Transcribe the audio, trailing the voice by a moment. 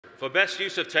For Best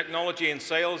Use of Technology in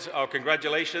Sales, our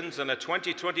congratulations and a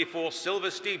 2024 Silver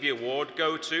Stevie Award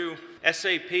go to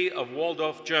SAP of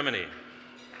Waldorf, Germany.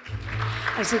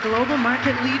 As a global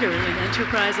market leader in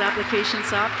enterprise application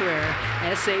software,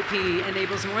 SAP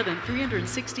enables more than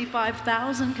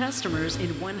 365,000 customers in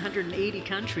 180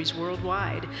 countries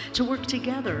worldwide to work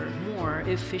together more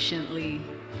efficiently.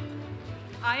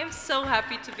 I am so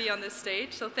happy to be on this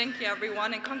stage, so thank you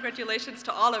everyone, and congratulations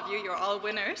to all of you. You're all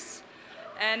winners.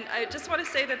 And I just want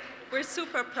to say that we're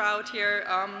super proud here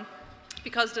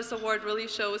because this award really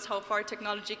shows how far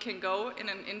technology can go in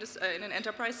an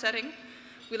enterprise setting.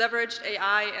 We leveraged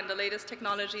AI and the latest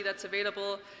technology that's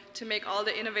available to make all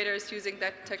the innovators using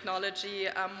that technology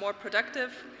more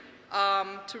productive,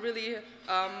 to really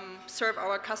serve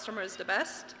our customers the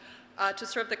best, to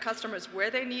serve the customers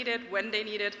where they need it, when they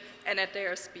need it, and at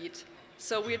their speed.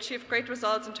 So we achieved great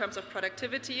results in terms of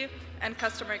productivity and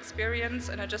customer experience,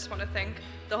 and I just want to thank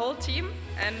the whole team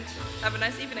and have a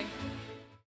nice evening.